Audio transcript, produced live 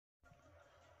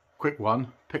quick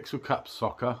one, Pixel Cup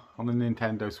Soccer on the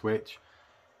Nintendo Switch.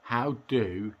 How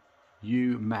do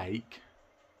you make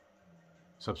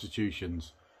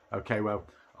substitutions? Okay, well,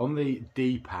 on the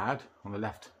D-pad, on the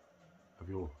left of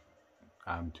your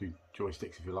two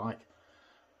joysticks, if you like,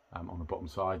 on the bottom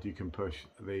side, you can push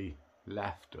the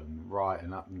left and right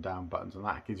and up and down buttons, and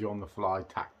that gives you on-the-fly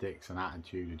tactics and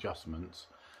attitude adjustments.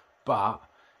 But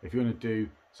if you want to do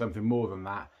something more than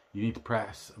that, you need to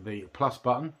press the plus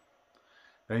button.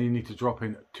 Then you need to drop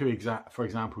in for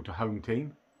example, to home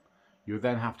team. You'll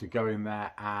then have to go in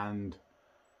there and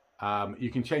you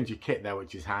can change your kit there,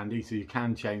 which is handy. So you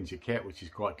can change your kit, which is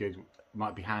quite good.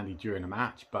 Might be handy during a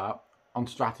match, but on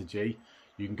strategy,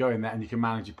 you can go in there and you can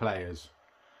manage your players.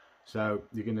 So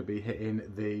you're going to be hitting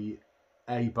the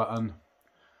A button,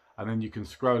 and then you can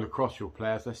scroll across your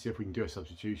players. Let's see if we can do a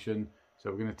substitution. So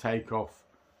we're going to take off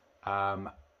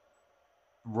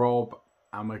Rob,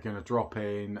 and we're going to drop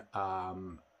in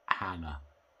Hannah.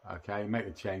 Okay, make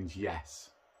the change,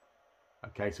 yes.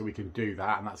 Okay, so we can do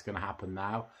that, and that's going to happen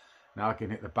now. Now I can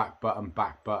hit the back button,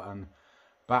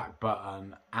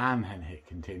 and then hit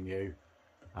continue.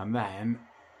 And then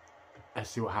let's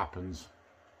see what happens.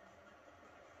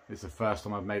 It's the first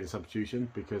time I've made a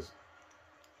substitution because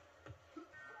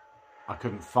I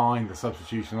couldn't find the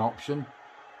substitution option.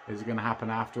 Is it going to happen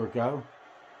after a go?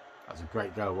 That's a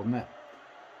great go, wasn't it?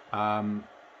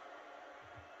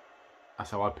 That's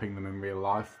how I ping them in real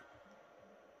life.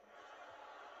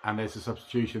 And there's a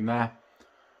substitution there.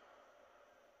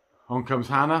 On comes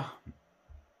Hannah.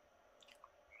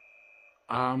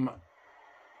 And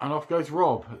off goes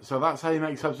Rob. So that's how you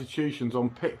make substitutions on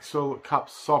Pixel Cup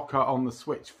Soccer on the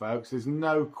Switch, folks. There's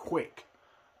no quick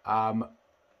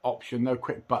option, no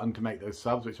quick button to make those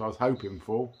subs, which I was hoping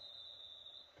for.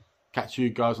 Catch you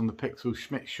guys on the Pixel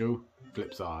Schmidt Show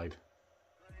flip side.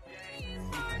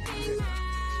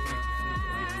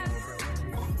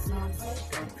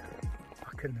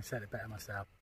 I couldn't have said it better myself.